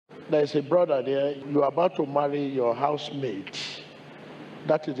There's a brother there, you're about to marry your housemaid.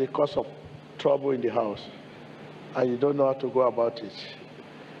 That is the cause of trouble in the house. And you don't know how to go about it.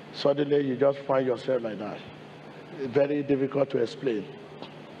 Suddenly you just find yourself like that. Very difficult to explain.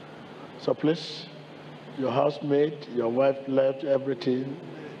 So please, your housemaid, your wife left, everything,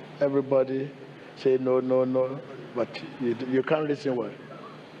 everybody say no, no, no, but you can't listen well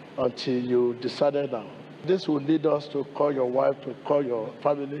until you decided now. This will lead us to call your wife, to call your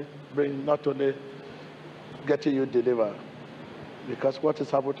family, bring not only getting you delivered, because what has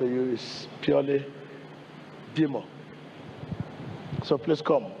happened to you is purely demon. So please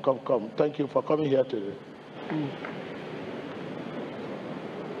come. Thank you for coming here today.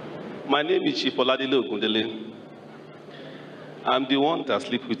 My name is Chief Oladile Ogundele. I'm the one that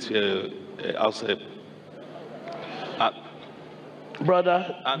sleep with house help.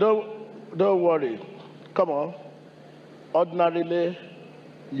 Brother, don't worry. Come on. Ordinarily,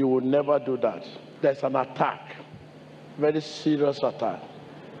 you will never do that. There's an attack, very serious attack,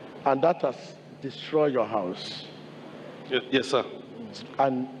 and that has destroyed your house. Yes, sir.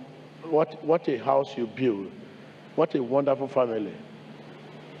 And what a house you build, what a wonderful family.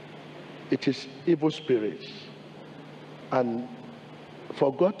 It is evil spirits. And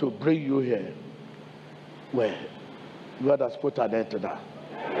for God to bring you here, well, God has put an end to that.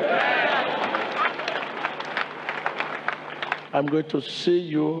 I'm going to see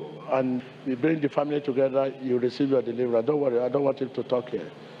you, and we bring the family together, you receive your deliverance. Don't worry, I don't want him to talk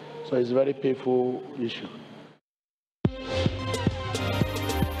here. So it's a very painful issue.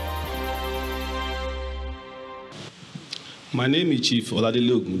 My name is Chief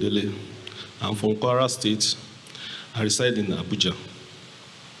Oladile Ogundele. I'm from Kwara State. I reside in Abuja.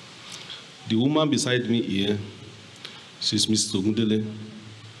 The woman beside me here, she's Mrs. Ogundele.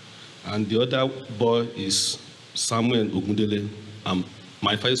 And the other boy is Samuel Ogundele,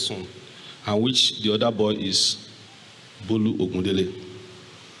 my first son, and which the other boy is Bolu Ogundele.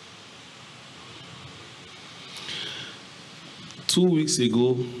 2 weeks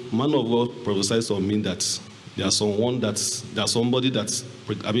ago, man of God prophesied on me that there's somebody that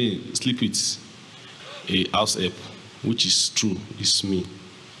sleep with a house help, which is true. It's me.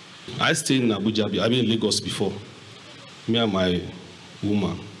 I stayed in Abuja. I've been in Lagos before. Me and my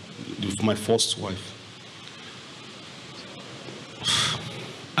woman, my first wife.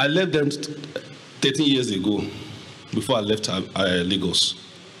 I left them 13 years ago. Before I left Lagos,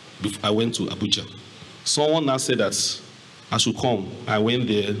 I went to Abuja. Someone now said that I should come. I went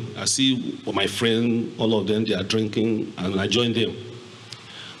there. I see my friends, all of them, they are drinking, and I joined them.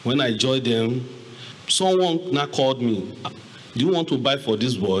 When I joined them, someone now called me. Do you want to buy for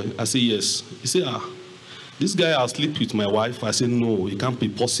this boy? I said, yes. He said, this guy I'll sleep with my wife. I said, no, it can't be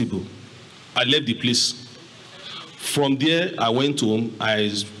possible. I left the place. From there, I went home.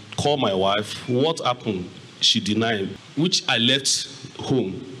 I called my wife. What happened? She denied, which I left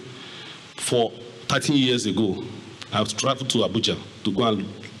home for 13 years ago. I've traveled to Abuja to go and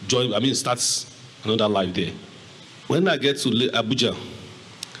start another life there. When I get to Abuja,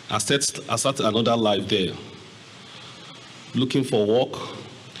 I start another life there, looking for work,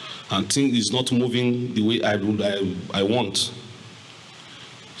 and things is not moving the way I want.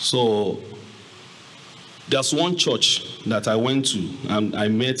 So there's one church that I went to, and I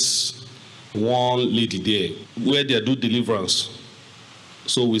met one lady there where they do deliverance.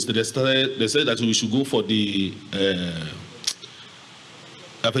 So they said that we should go for the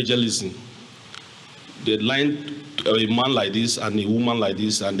evangelism. They line a man like this and a woman like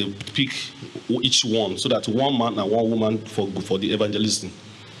this, and they pick each one, so that one man and one woman for the evangelism.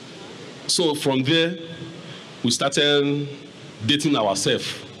 So from there, we started dating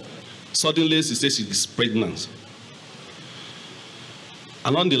ourselves. Suddenly, she says she's pregnant.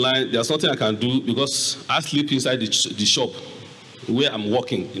 Along the line, there's nothing I can do because I sleep inside the shop where I'm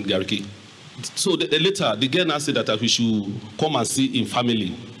working in Gariki. So later, the girl now said that we should come and see in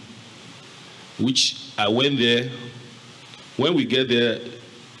family, which I went there. When we get there,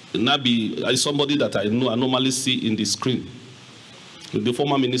 Nabi is somebody that I normally see in the screen, the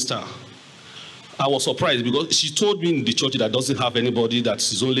former minister. I was surprised because she told me in the church that doesn't have anybody, that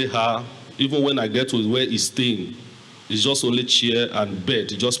is only her. Even when I get to where he's staying, it's just only chair and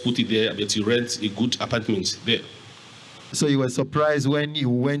bed. You just put it there, but you rent a good apartment there. So you were surprised when you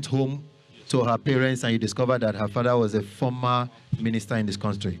went home to her parents and you discovered that her father was a former minister in this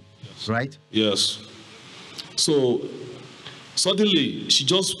country, yes. Right? Yes. So suddenly she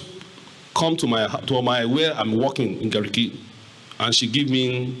just come to my where I'm working in Gariki, and she give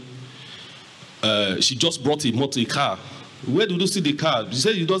me. She just brought a car. Where did you see the car? She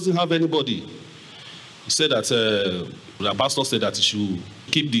said he doesn't have anybody. He said that The pastor said that he should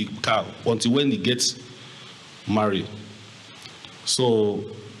keep the car until when he gets married. So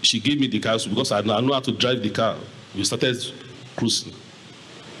she gave me the car because I know how to drive the car. We started cruising.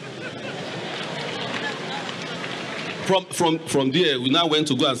 From there, we now went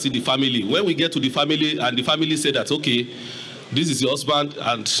to go and see the family. When we get to the family, and the family said that, okay, this is your husband,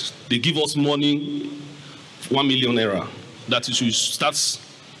 and they give us money, 1 million naira, that it should start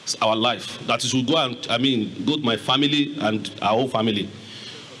our life, that it should go and, go to my family and our whole family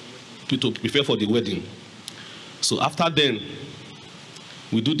to prepare for the wedding. So after then,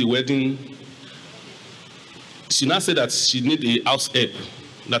 we do the wedding. She now said that she need a house help,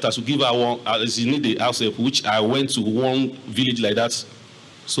 that I should give her one, she need a house help, which I went to one village like that.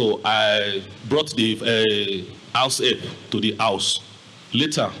 So I brought the house help to the house.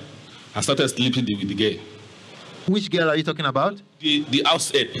 Later, I started sleeping with the girl. Which girl are you talking about? The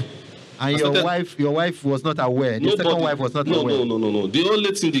house help. And your wife was not aware? The second wife was not aware? No. The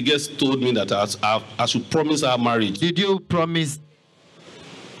only thing the girls told me that I should promise her marriage. Did you promise?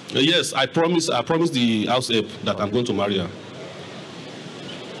 Yes, I promised the house help that I'm going to marry her.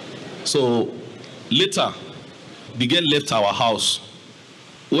 So later, the girl left our house.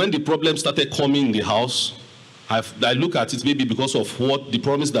 When the problem started coming in the house, I look at it maybe because of what the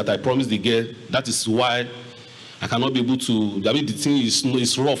promise that I promised the girl. That is why I cannot be able to, the thing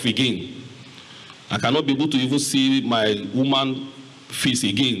is rough again. I cannot be able to even see my woman face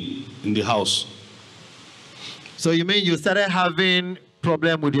again in the house. So you mean you started having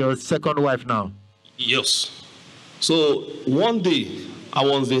problem with your second wife now? Yes. So one day, I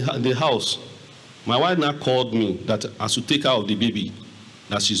was in the house. My wife now called me that I should take her of the baby,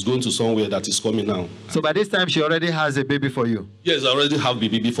 that she's going to somewhere that is coming now. So by this time, she already has a baby for you? Yes, I already have the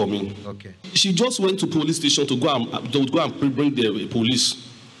baby for me. Okay. She just went to police station to go and bring the police,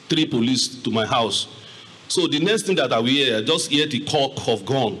 3 police to my house. So the next thing that I will hear, I just hear the cock of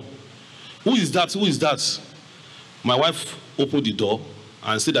gun. Who is that? Who is that? My wife opened the door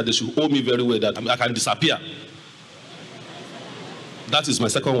and said that they should hold me very well, that I can disappear. That is my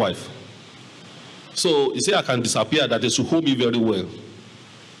second wife. So he said I can disappear, that they should hold me very well.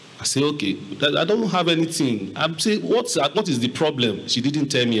 I say, okay, I don't have anything. I'm saying, what is the problem? She didn't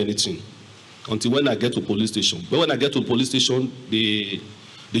tell me anything until when I get to police station. But when I get to police station, they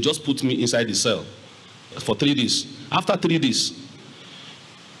just put me inside the cell for 3 days. After 3 days,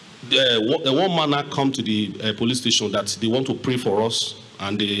 one man now come to the police station that they want to pray for us,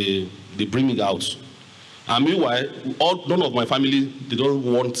 and they bring me out. And meanwhile, none of my family, they don't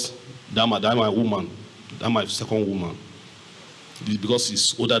want that my woman, that my second woman, because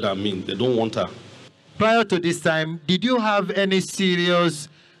she's older than me. They don't want her. Prior to this time, did you have any serious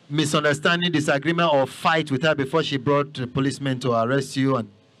misunderstanding, disagreement, or fight with her before she brought a policeman to arrest you and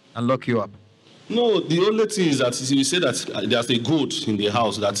lock you up? No, the only thing is that we say that there's a goat in the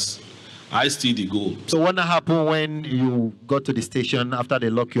house, that I steal the goat. So what happened when you got to the station after they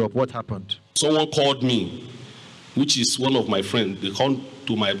locked you up? What happened? Someone called me, which is one of my friends. They called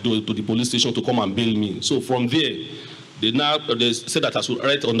to the police station to come and bail me. So from there, they said that I should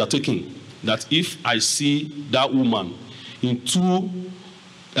write undertaking that if I see that woman in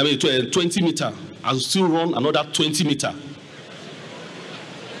 20 meters, I'll still run another 20 meters,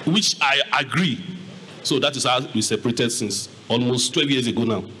 which I agree. So that is how we separated since almost 12 years ago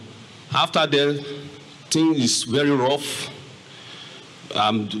now. After that, thing is very rough.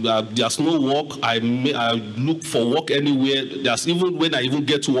 There's no work. I look for work anywhere. Even when I even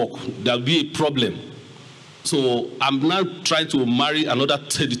get to work, there'll be a problem. So I'm now trying to marry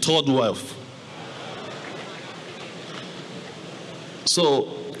the third wife. So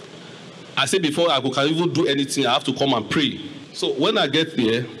I said before I can even do anything, I have to come and pray. So when I get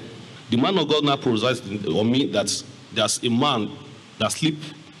there, the man of God now provides on me that there's a man that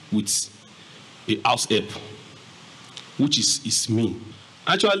sleeps with a house help, which is me.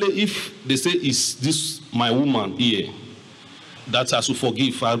 Actually, if they say, is this my woman here, that I should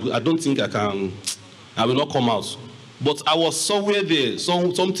forgive, I don't think I will not come out. But I was somewhere there,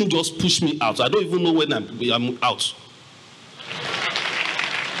 something just pushed me out. I don't even know when I'm out.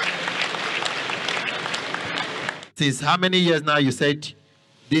 Since how many years now you said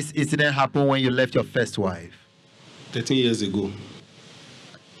this incident happened when you left your first wife? 13 years ago.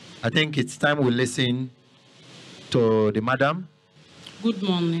 I think it's time we listen to the madam. Good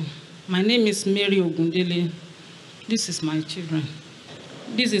morning. My name is Mary Ogundele. This is my children.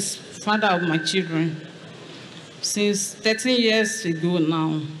 This is father of my children. Since 13 years ago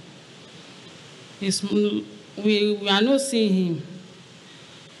now, we are not seeing him.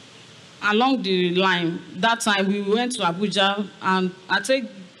 Along the line, that time we went to Abuja, and I take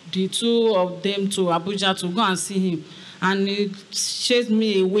the 2 of them to Abuja to go and see him. and he chased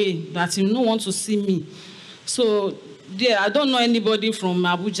me away, that he no want to see me. So there, I don't know anybody from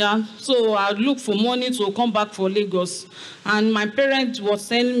Abuja, so I look for money to come back for Lagos. And my parents was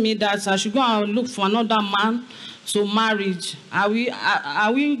telling me that I should go and look for another man to marriage. Are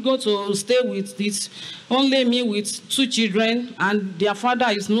we going to stay with this? Only me with 2 children, and their father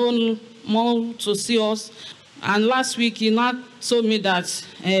is no more to see us. And last week, he now told me that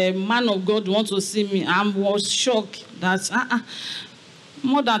a man of God wants to see me. I was shocked that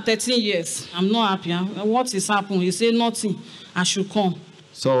more than 13 years, I'm not happy. What is happening? He said nothing. I should come.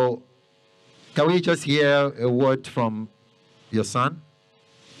 So, can we just hear a word from your son?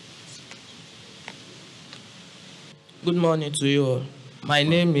 Good morning to you all. My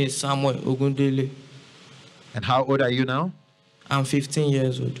name is Samuel Ogundele. And how old are you now? I'm 15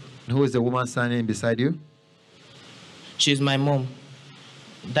 years old. And who is the woman standing beside you? She's my mom.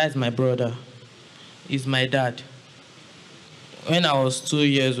 That's my brother. He's my dad. When I was 2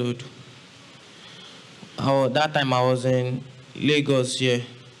 years old, that time I was in Lagos here.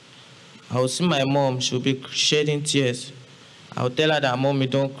 I would see my mom, she'll be shedding tears. I would tell her that, Mommy,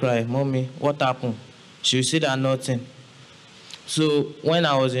 don't cry. Mommy, what happened? She would say that nothing. So when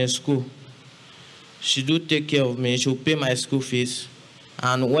I was in school, she do take care of me. She would pay my school fees.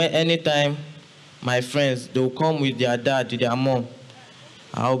 And anytime my friends, they will come with their dad, their mom,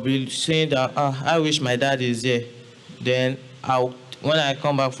 I'll be saying that, I wish my dad is here. Then when I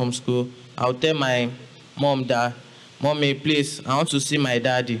come back from school, I'll tell my mom that, Mommy, please, I want to see my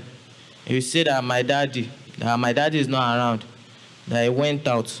daddy. He will say that my daddy is not around, that he went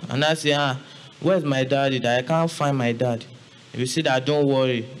out. And I say, where's my daddy? That I can't find my dad. He will say that, don't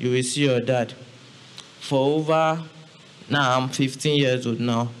worry, you will see your dad. Now I'm 15 years old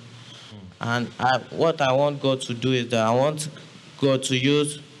now. And what I want God to do is that I want God to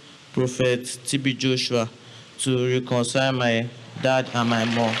use Prophet TB Joshua to reconcile my dad and my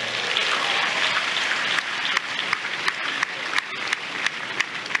mom.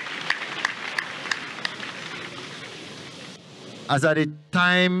 As at the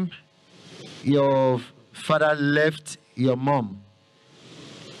time your father left your mom,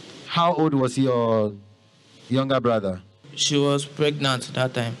 how old was your younger brother? She was pregnant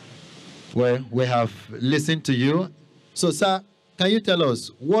that time. Well, we have listened to you. So, sir, can you tell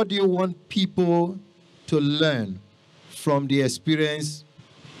us, what do you want people to learn from the experience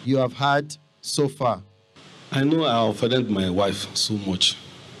you have had so far? I know I offended my wife so much.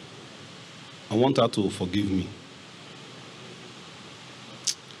 I want her to forgive me.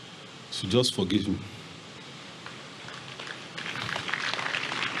 She just forgive me.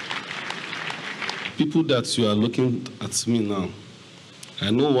 People that you are looking at me now, I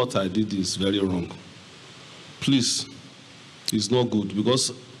know what I did is very wrong. Please, it's not good,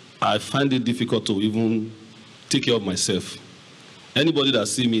 because I find it difficult to even take care of myself. Anybody that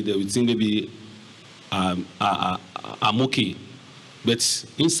see me, they will think maybe I'm okay. But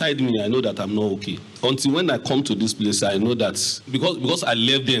inside me, I know that I'm not okay. Until when I come to this place, I know that because I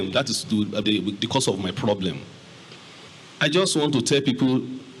left them, that is the cause of my problem. I just want to tell people,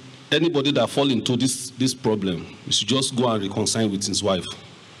 anybody that fall into this problem, you should just go and reconcile with his wife.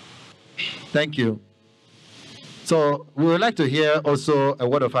 Thank you. So we would like to hear also a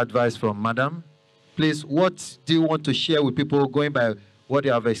word of advice from Madam. Please, what do you want to share with people going by what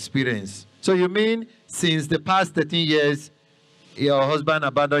you have experienced? So you mean since the past 13 years, your husband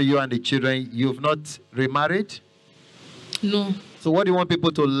abandoned you and the children, you've not remarried? No. So what do you want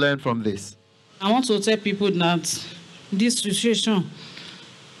people to learn from this? I want to tell people that this situation,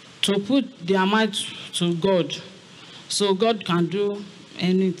 to put their mind to God, so God can do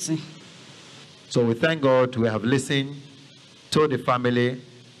anything. So we thank God we have listened to the family,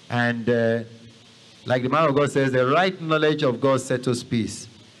 and like the man of God says, the right knowledge of God settles peace.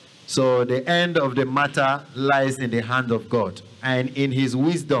 So the end of the matter lies in the hand of God, and in his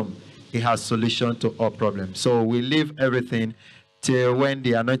wisdom, he has solution to all problems. So we leave everything till when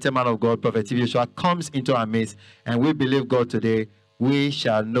the anointed man of God, Prophet TB Joshua, comes into our midst, and we believe God today, we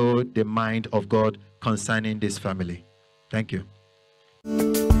shall know the mind of God concerning this family. Thank you.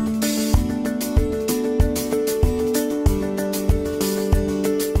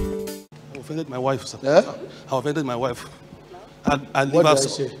 I offended my wife, sir. Yeah? I offended my wife. I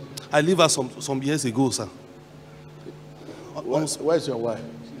leave her some years ago, sir. Where's your wife?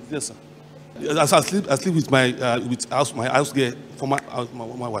 Yes, sir. As I sleep with my house girl for my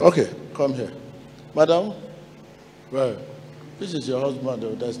wife. Okay, come here. Madam, well, this is your husband,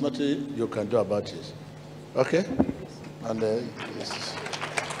 though. There's nothing you can do about it. Okay? And this is...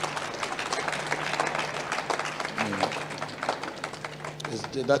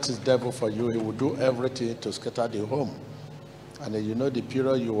 that is devil for you. He will do everything to scatter the home. And then you know the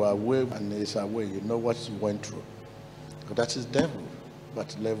period you were away and it's away, you know what you went through. But that is devil,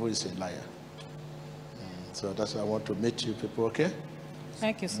 but devil is a liar. So that's why I want to meet you people, okay?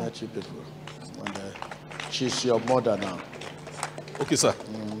 Thank you, sir. Meet you people. And, she's your mother now. Okay, sir.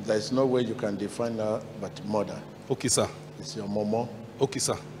 There's no way you can define her but mother. Okay, sir. It's your momo. Okay,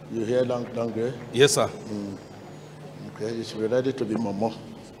 sir. You hear long way? Yes, sir. Okay, you should be ready to be momo.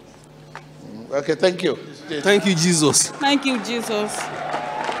 Okay, thank you. Thank you, Jesus. Thank you, Jesus.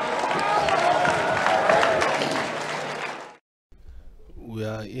 We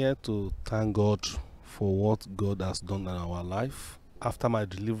are here to thank God for what God has done in our life. After my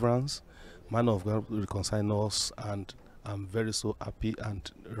deliverance, man of God reconciled us, and I'm very so happy. And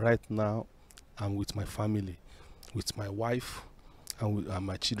right now, I'm with my family, with my wife, and with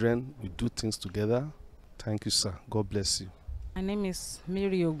my children. We do things together. Thank you, sir. God bless you. My name is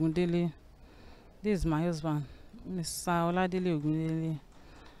Mary Ogundele. This is my husband, Mr. Oladele Ogundele.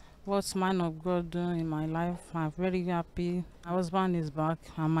 What's man of God doing in my life? I'm very happy. My husband is back,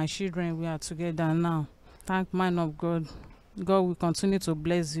 and my children, we are together now. Thank man of God. God will continue to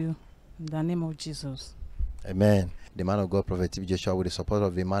bless you in the name of Jesus. Amen. The man of God, Prophet TV Joshua, with the support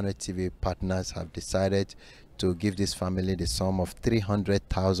of Emmanuel TV partners, have decided to give this family the sum of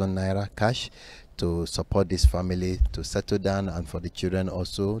 300,000 naira cash to support this family to settle down, and for the children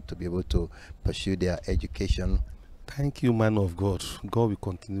also to be able to pursue their education. Thank you, man of God. God will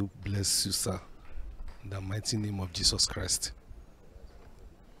continue to bless you, sir. In the mighty name of Jesus Christ.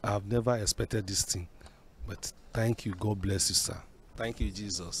 I have never expected this thing, but thank you. God bless you, sir. Thank you,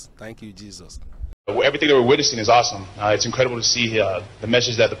 Jesus. Thank you, Jesus. Everything that we're witnessing is awesome. It's incredible to see the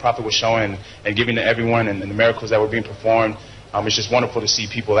message that the prophet was showing and giving to everyone, and the miracles that were being performed. It's just wonderful to see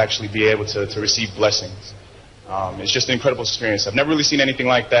people actually be able to receive blessings. It's just an incredible experience. I've never really seen anything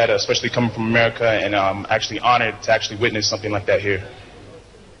like that, especially coming from America, and I'm actually honored to actually witness something like that here.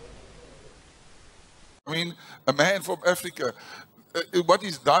 I mean, a man from Africa, what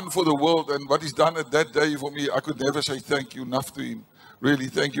he's done for the world and what he's done at that day for me, I could never say thank you enough to him. Really,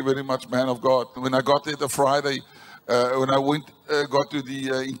 thank you very much, man of God. When I got there the Friday, when I got to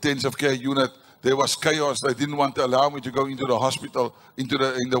the intensive care unit, there was chaos. They didn't want to allow me to go into the hospital, in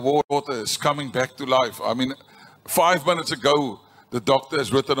the water. It's coming back to life. I mean, 5 minutes ago, the doctor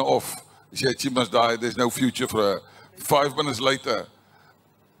has written her off. He said she must die. There's no future for her. 5 minutes later,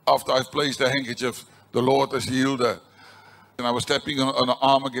 after I've placed the handkerchief, the Lord has healed her. And I was tapping on her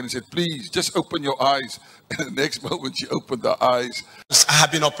arm again and said, please, just open your eyes. And the next moment, she opened her eyes. I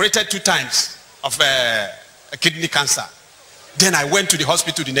have been operated 2 times of a kidney cancer. Then I went to the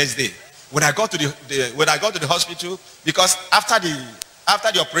hospital the next day. When I got to the hospital, because after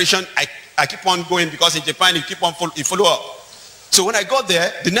the operation, I keep on going, because in Japan you keep on follow up. So when I got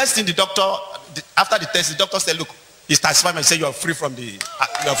there, the next thing after the test, the doctor said, look, he satisfied me and said, you are free from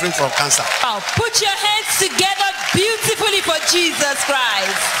cancer. Oh, put your hands together beautifully for Jesus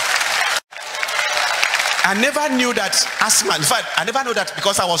Christ. I never knew that asthma, in fact, I never knew that,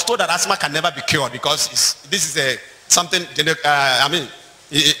 because I was told that asthma can never be cured, because this is something,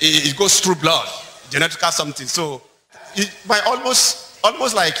 it goes through blood, genetical something. So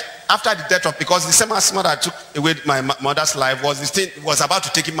almost like after the death of, because the same asthma that took away my mother's life was about to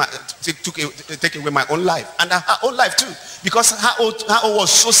take away my own life, and her own life too, because her old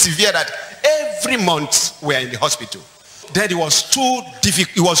was so severe that every month we were in the hospital. Then it was too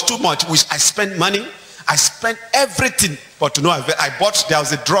difficult, it was too much, which I spent money, I spent everything, but to no avail. There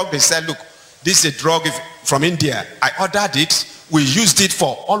was a drug, they said, look, this is a drug from India. I ordered it. We used it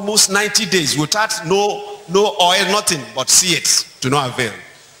for almost 90 days without no oil, nothing, but see it, to no avail.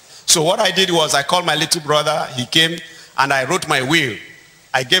 So what I did was I called my little brother. He came and I wrote my will.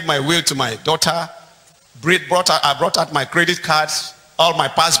 I gave my will to my daughter. I brought out my credit cards, all my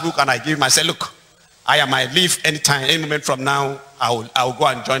passbook, and I gave him. I said, look, I leave anytime, any moment from now, I will go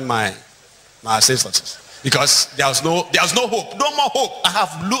and join my ancestors. Because there was no hope, no more hope.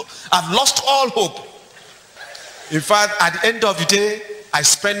 I've lost all hope. In fact, at the end of the day, I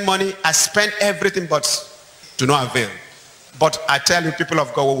spent money, I spent everything, but to no avail. But I tell you, people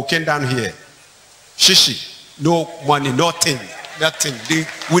of God, when we came down here, shishi, no money, nothing.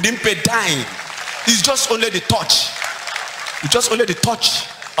 We didn't pay dime. It's just only the touch. It's just only the touch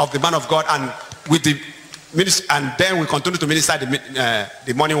of the man of God, and with the ministry, and then we continue to minister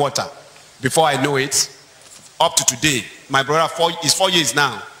the morning water. Before I know it, up to today, my brother is 4 years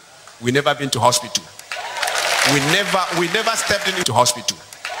now. We never been to hospital. We never stepped into hospital.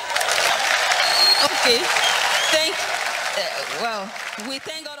 Okay. We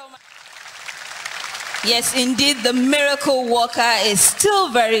thank God Almighty. Yes, indeed, the miracle worker is still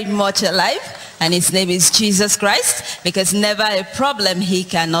very much alive. And his name is Jesus Christ, because never a problem he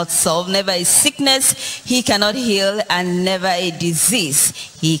cannot solve, never a sickness he cannot heal, and never a disease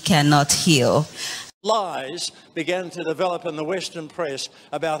he cannot heal. Lies began to develop in the Western press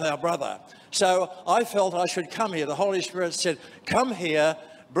about our brother. So I felt I should come here. The Holy Spirit said, come here,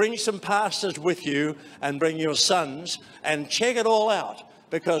 bring some pastors with you and bring your sons and check it all out,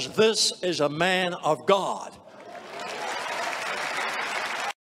 because this is a man of God.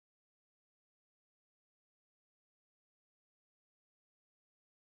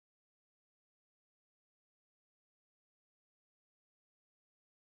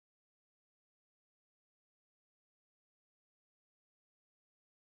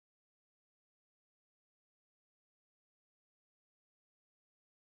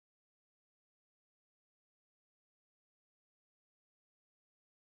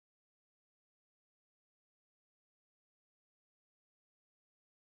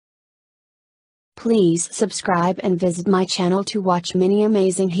 Please subscribe and visit my channel to watch many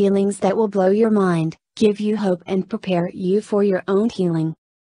amazing healings that will blow your mind, give you hope and prepare you for your own healing.